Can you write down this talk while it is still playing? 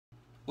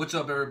What's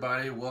up,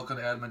 everybody? Welcome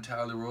to Ad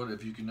Mentality World.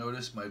 If you can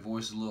notice, my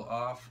voice is a little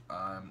off.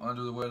 I'm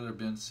under the weather. I've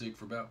been sick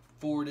for about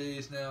 4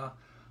 days now,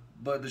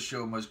 but the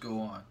show must go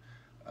on.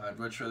 I'd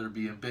much rather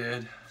be in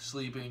bed,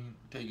 sleeping,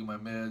 taking my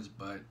meds,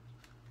 but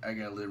I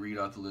gotta read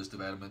off the list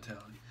of Ad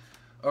Mentality.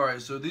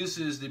 Alright, so this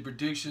is the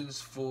predictions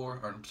for,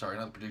 or I'm sorry,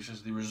 not the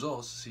predictions, the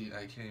results. See,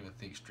 I can't even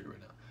think straight right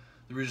now.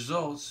 The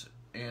results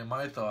and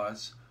my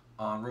thoughts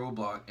on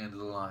Roadblock End of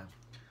the line.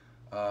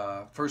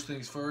 First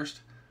things first,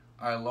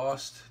 I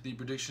lost the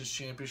predictions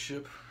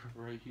championship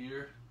right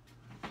here.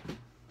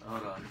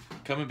 Hold on.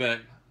 Coming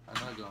back.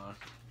 I'm not gone.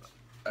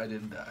 I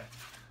didn't die.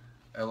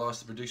 I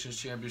lost the predictions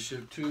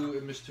championship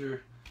to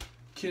Mr.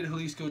 Kid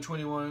Jalisco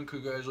 21.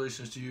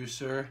 Congratulations to you,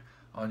 sir,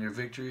 on your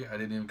victory. I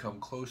didn't even come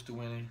close to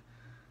winning.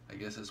 I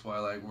guess that's why I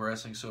like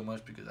wrestling so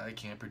much, because I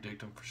can't predict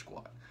them for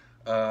squat.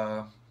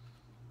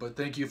 But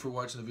thank you for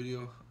watching the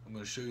video. I'm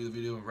going to show you the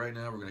video right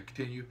now. We're going to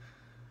continue.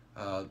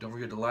 Don't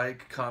forget to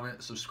like,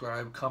 comment,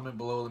 subscribe, comment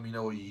below. Let me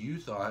know what you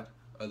thought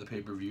of the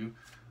pay-per-view.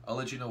 I'll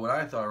let you know what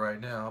I thought right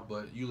now,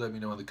 but you let me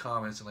know in the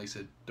comments. And like I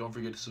said, don't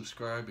forget to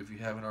subscribe if you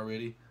haven't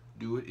already.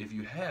 Do it. If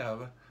you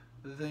have,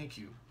 thank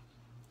you.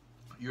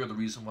 You're the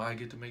reason why I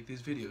get to make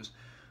these videos.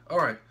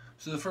 Alright,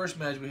 so the first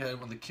match we had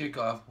on the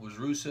kickoff was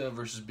Rusev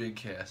versus Big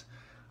Cass.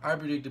 I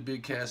predicted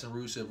Big Cass and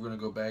Rusev were going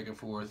to go back and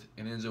forth,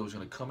 and Enzo was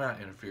going to come out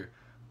and interfere.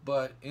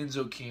 But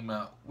Enzo came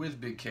out with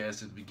Big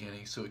Cass at the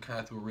beginning, so it kind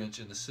of threw a wrench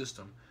in the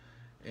system.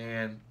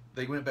 And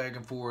they went back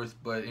and forth,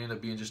 but it ended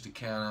up being just a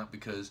count out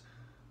because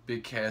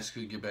Big Cass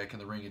couldn't get back in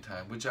the ring in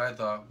time, which I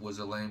thought was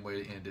a lame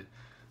way to end it.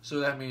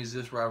 So that means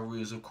this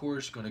rivalry is, of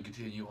course, going to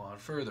continue on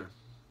further.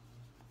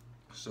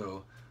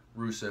 So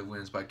Rusev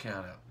wins by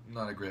count out.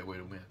 Not a great way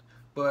to win.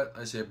 But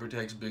I said it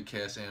protects Big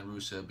Cass and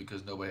Rusev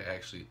because nobody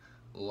actually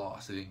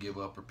lost. They didn't give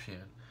up or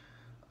pin.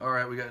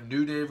 Alright, we got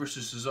New Day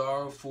versus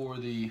Cesaro for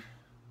the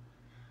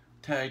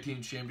Tag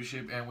Team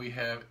Championship, and we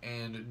have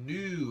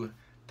new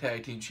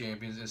Tag Team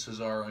Champions in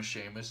Cesaro and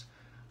Sheamus.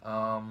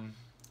 I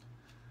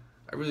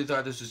really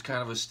thought this was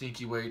kind of a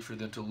stinky wait for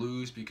them to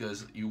lose,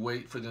 because you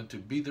wait for them to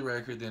beat the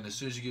record, then as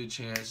soon as you get a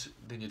chance,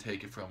 then you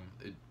take it from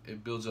them.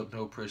 It builds up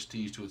no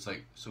prestige to it. It's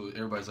like, so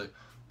everybody's like,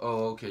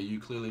 oh, okay, you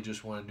clearly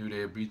just want a New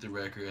Day to beat the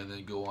record and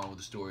then go on with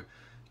the story.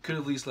 Could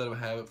have at least let them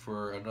have it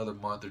for another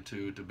month or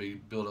two to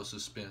build up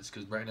suspense,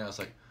 because right now it's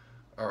like,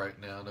 alright,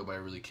 now nobody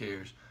really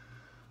cares.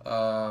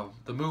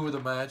 The move of the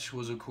match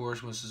was, of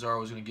course, when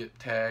Cesaro was going to get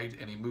tagged,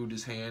 and he moved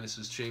his hand. It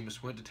says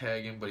Sheamus went to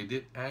tag him, but he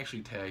didn't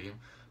actually tag him.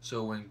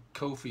 So when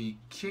Kofi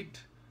kicked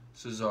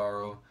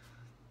Cesaro,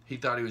 he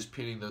thought he was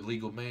pinning the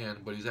legal man,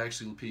 but he's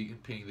actually pinning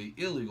the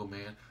illegal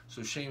man.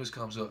 So Sheamus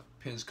comes up,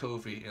 pins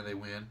Kofi, and they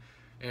win.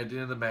 And at the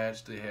end of the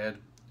match, they had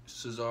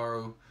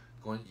Cesaro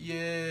going,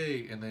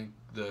 yay! And then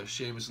the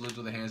Sheamus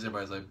lifted the hands,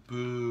 everybody's like,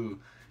 boo!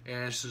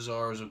 And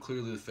Cesaro's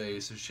clearly the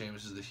face, and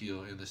Sheamus is the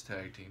heel in this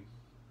tag team.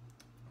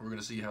 We're going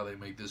to see how they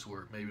make this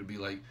work. Maybe it'll be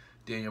like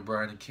Daniel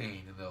Bryan and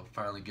Kane, and they'll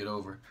finally get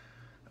over.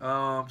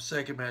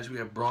 Second match, we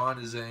have Braun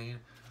and Zayn.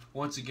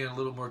 Once again, a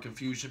little more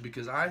confusion,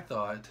 because I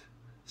thought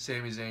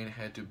Sami Zayn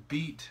had to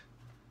beat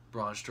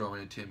Braun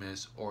Strowman in 10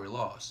 minutes or he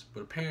lost.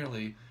 But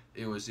apparently,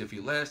 it was if he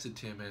lasted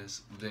 10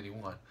 minutes, then he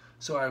won.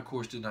 So I, of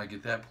course, did not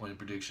get that point in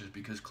predictions,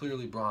 because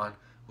clearly Braun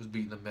was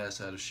beating the mess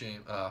out of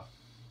Sami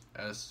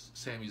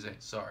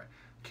Zayn. Sorry,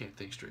 can't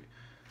think straight.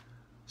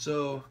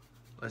 So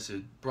I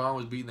said Braun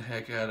was beating the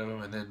heck out of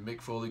him, and then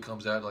Mick Foley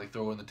comes out like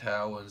throwing the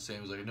towel, and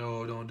Sami was like,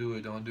 no, don't do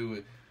it, don't do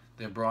it.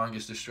 Then Braun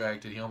gets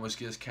distracted, he almost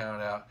gets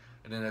counted out,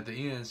 and then at the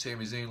end,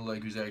 Sami Zayn looked like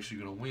he was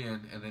actually going to win,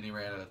 and then he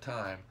ran out of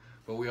time.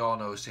 But we all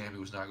know Sami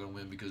was not going to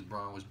win because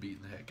Braun was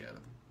beating the heck out of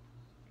him.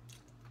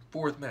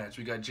 Fourth match,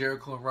 we got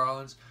Jericho and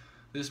Rollins.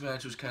 This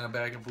match was kind of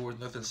back and forth,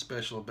 nothing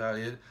special about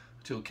it,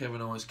 until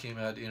Kevin Owens came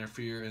out to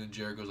interfere, and then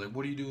Jericho's like,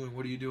 what are you doing,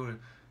 what are you doing?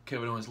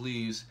 Kevin Owens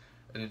leaves,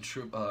 and then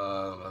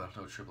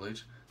Triple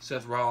H,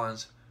 Seth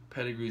Rollins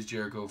pedigrees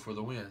Jericho for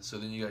the win. So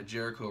then you got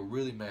Jericho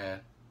really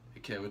mad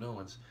at Kevin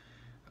Owens.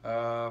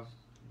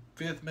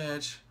 Fifth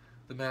match,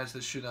 the match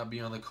that should not be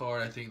on the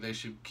card. I think they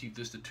should keep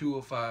this to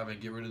 205 and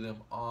get rid of them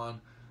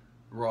on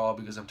Raw,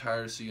 because I'm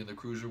tired of seeing the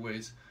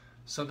cruiserweights.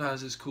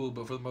 Sometimes it's cool,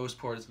 but for the most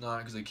part it's not,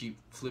 because they keep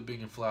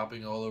flipping and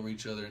flopping all over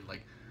each other. And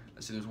like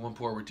I said, there's one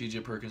part where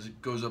TJ Perkins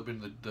goes up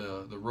in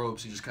the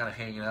ropes and just kind of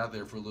hanging out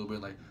there for a little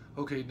bit, like,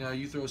 okay, now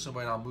you throw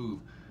somebody, I'll move.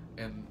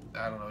 And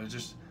I don't know, it's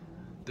just,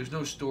 there's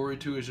no story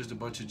to it. It's just a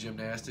bunch of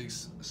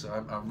gymnastics. So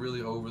I'm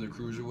really over the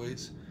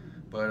cruiserweights.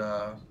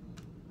 But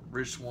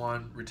Rich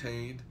Swann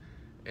retained,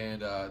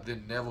 and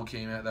then Neville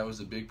came out. That was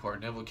the big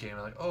part. Neville came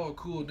out like, oh,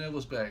 cool,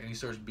 Neville's back, and he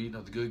starts beating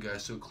up the good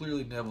guys. So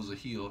clearly Neville's a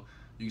heel.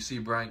 You can see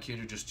Brian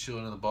Kendrick just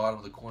chilling in the bottom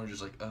of the corner,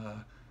 just like,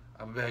 I'm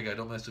a bad guy,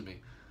 don't mess with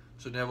me.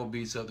 So Neville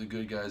beats up the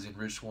good guys in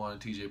Rich Swann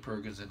and TJ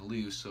Perkins and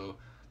leaves. So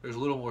there's a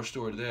little more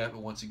story to that.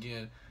 But once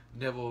again,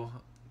 Neville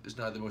is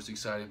not the most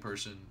exciting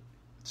person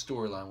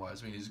storyline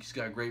wise. I mean, he's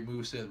got a great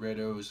moveset. Red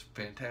O is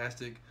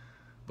fantastic,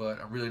 but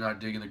I'm really not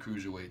digging the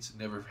cruiserweights.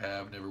 Never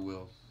have, never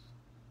will.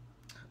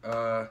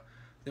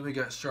 Then we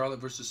got Charlotte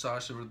versus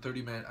Sasha for the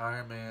 30-man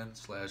Iron Man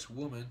 /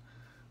 woman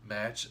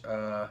match.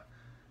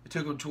 It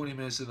took them 20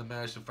 minutes in the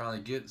match to finally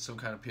get some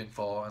kind of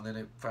pinfall, and then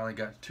it finally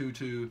got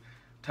 2-2.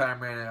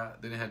 Time ran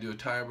out. Then they had to do a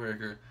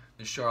tiebreaker.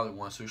 Then Charlotte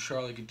won. So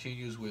Charlotte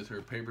continues with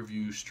her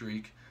pay-per-view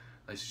streak.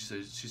 Like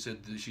she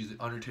said that she's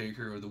the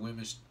Undertaker of the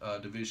women's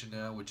division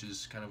now, which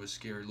is kind of a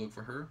scary look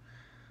for her.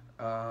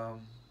 I'm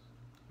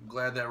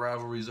glad that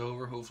rivalry's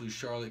over. Hopefully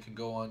Charlotte can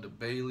go on to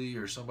Bayley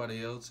or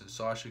somebody else, and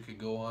Sasha can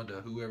go on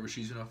to whoever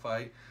she's going to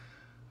fight.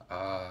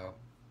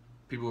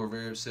 People were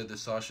very upset that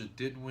Sasha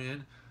didn't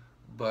win,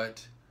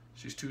 but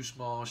she's too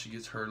small. She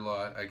gets hurt a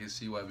lot. I can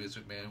see why Vince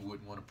McMahon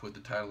wouldn't want to put the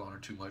title on her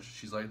too much.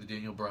 She's like the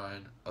Daniel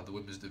Bryan of the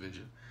women's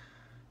division.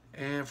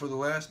 And for the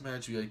last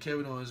match, we had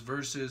Kevin Owens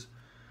versus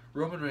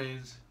Roman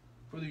Reigns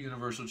for the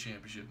Universal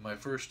Championship. My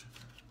first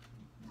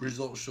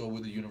result show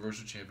with the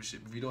Universal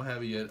Championship. If you don't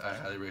have it yet, I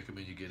highly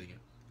recommend you getting it.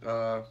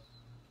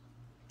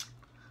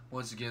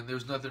 Once again,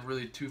 there's nothing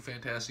really too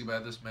fantastic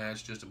about this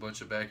match. Just a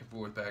bunch of back and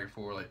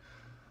forth,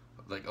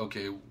 like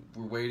okay,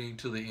 we're waiting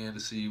till the end to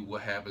see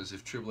what happens,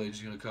 if Triple H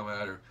is going to come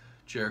out or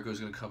Jericho's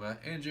going to come out.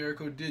 And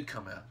Jericho did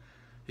come out.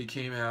 He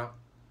came out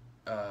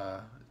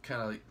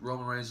kind of like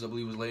Roman Reigns, I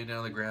believe, was laying down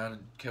on the ground,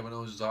 and Kevin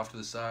Owens was off to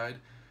the side,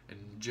 and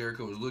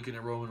Jericho was looking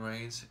at Roman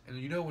Reigns. And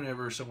you know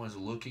whenever someone's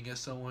looking at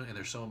someone and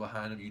there's someone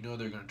behind them, you know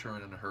they're going to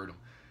turn and hurt them.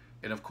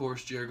 And of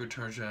course, Jericho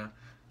turns around,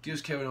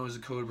 gives Kevin Owens a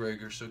code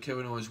breaker, so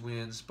Kevin Owens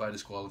wins by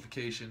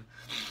disqualification.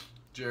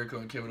 Jericho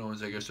and Kevin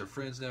Owens, I guess, are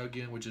friends now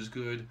again, which is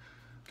good.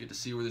 Get to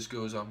see where this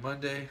goes on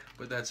Monday,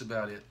 but that's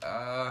about it.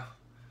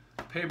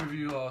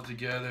 Pay-per-view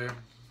altogether,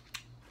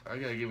 I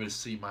gotta give it a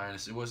C-.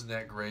 It wasn't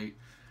that great.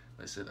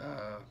 Like I said,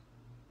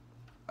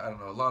 I don't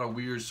know, a lot of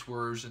weird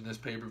swerves in this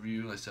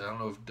pay-per-view. Like I said, I don't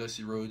know if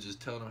Dusty Rhodes is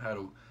telling them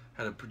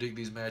how to predict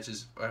these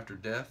matches after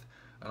death.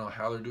 I don't know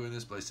how they're doing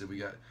this, but like I said, we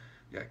got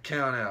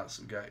countouts,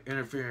 we got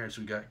interference,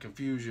 we got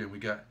confusion, we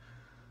got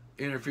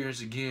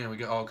interference again, we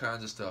got all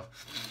kinds of stuff.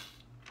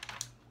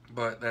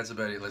 But that's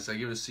about it. Let's say I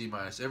give it a C-.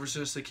 Ever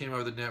since they came out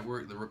of the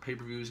network, the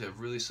pay-per-views have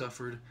really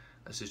suffered.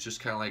 It's just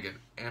kind of like an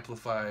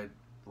amplified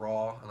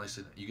Raw. And like I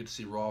said, you get to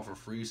see Raw for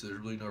free, so there's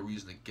really no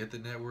reason to get the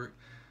network.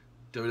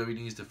 WWE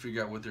needs to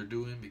figure out what they're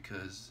doing,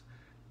 because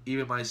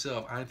even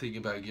myself, I'm thinking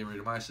about getting rid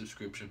of my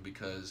subscription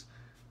because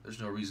there's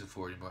no reason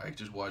for it anymore. I can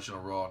just watch it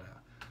on Raw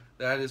now.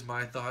 That is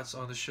my thoughts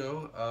on the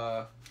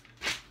show.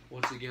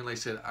 Once again, like I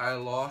said, I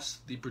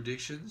lost the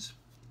predictions.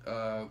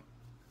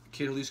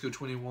 Kid Alisco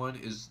 21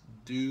 is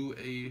due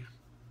a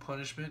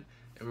punishment,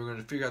 and we're going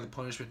to figure out the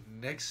punishment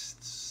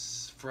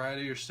next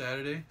Friday or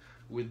Saturday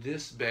with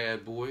this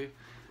bad boy.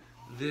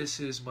 This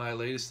is my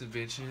latest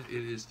invention.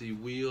 It is the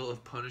Wheel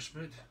of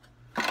Punishment.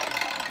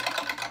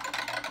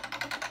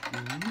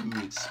 Ooh,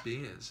 it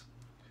spins.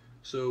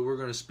 So we're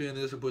going to spin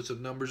this and put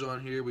some numbers on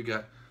here. We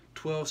got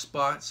 12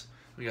 spots.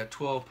 We got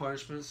 12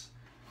 punishments.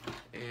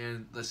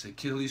 And let's see,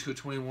 Kid Alisco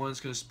 21 is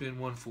going to spin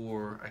one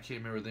for, I can't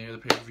remember the name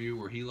of the pay-per-view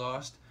where he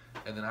lost.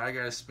 And then I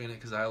got to spin it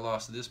because I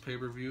lost this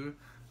pay-per-view,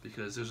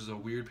 because this was a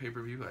weird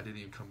pay-per-view. I didn't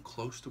even come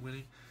close to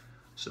winning.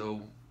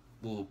 So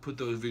we'll put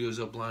those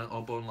videos up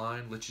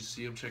online, let you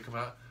see them, check them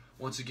out.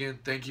 Once again,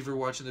 thank you for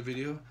watching the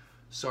video.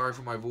 Sorry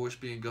for my voice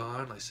being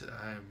gone. Like I said,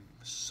 I'm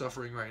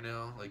suffering right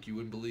now like you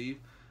wouldn't believe.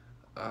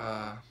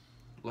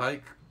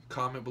 Like,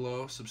 comment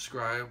below,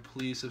 subscribe.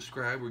 Please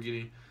subscribe. We're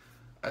getting...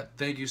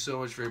 thank you so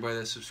much for everybody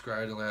that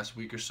subscribed in the last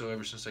week or so.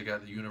 Ever since I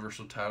got the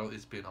Universal title,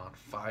 it's been on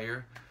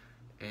fire.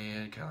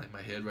 And kind of like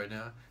my head right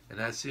now. And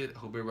that's it.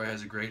 Hope everybody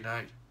has a great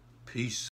night. Peace.